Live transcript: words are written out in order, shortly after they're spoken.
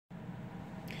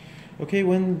Okay,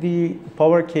 when the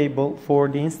power cable for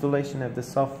the installation of the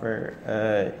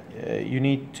software, you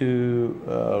need to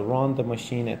run the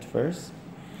machine at first.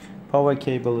 Power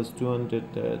cable is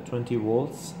 220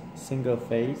 volts, single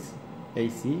phase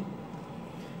AC,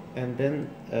 and then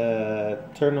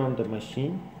turn on the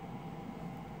machine.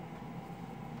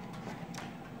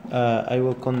 I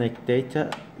will connect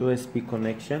data, USB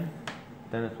connection,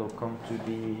 then it will come to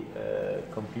the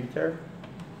computer.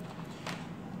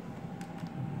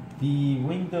 The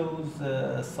Windows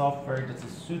software that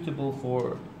is suitable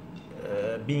for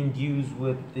being used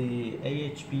with the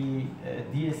AHP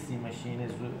DSC machine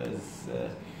is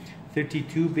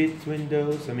 32-bit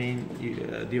Windows. I mean,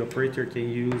 the operator can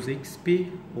use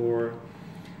XP or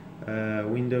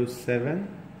Windows 7,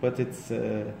 but it's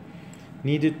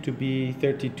needed to be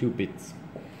 32 bits.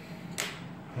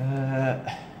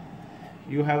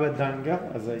 You have a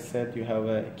dongle, as I said, you have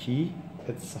a key.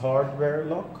 It's hardware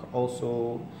lock.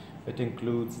 Also, it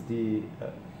includes the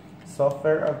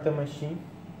software of the machine.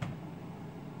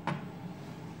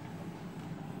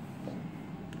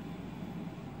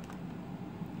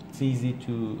 It's easy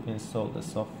to install the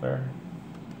software.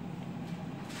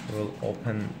 We'll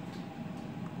open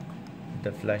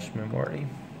the flash memory.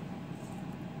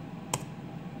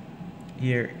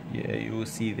 Here you will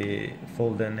see the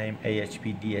folder name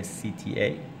AHP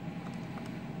DSC.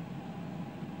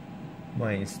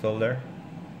 My installer,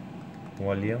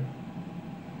 volume.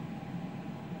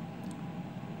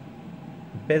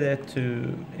 Better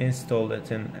to install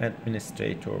it in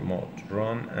administrator mode,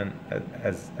 run and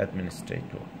as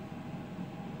administrator.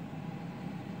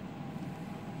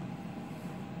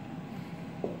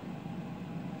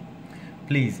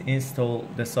 Please install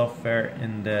the software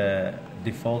in the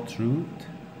default root.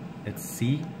 It's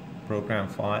C, program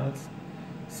files.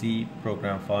 C,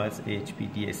 program files, AHP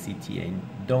DSC.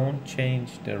 Don't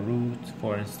change the root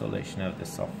for installation of the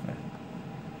software.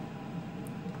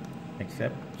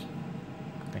 Accept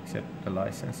the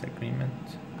license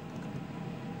agreement.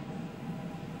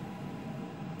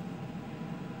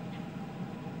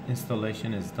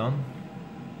 Installation is done.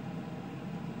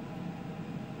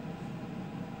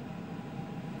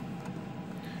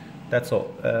 That's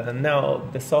all. Now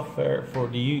the software for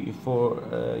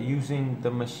using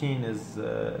the machine is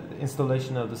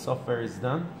installation of the software is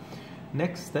done.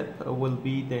 Next step will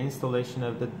be the installation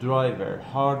of the driver,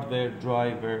 hardware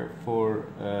driver for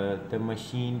the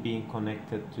machine being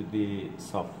connected to the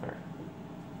software.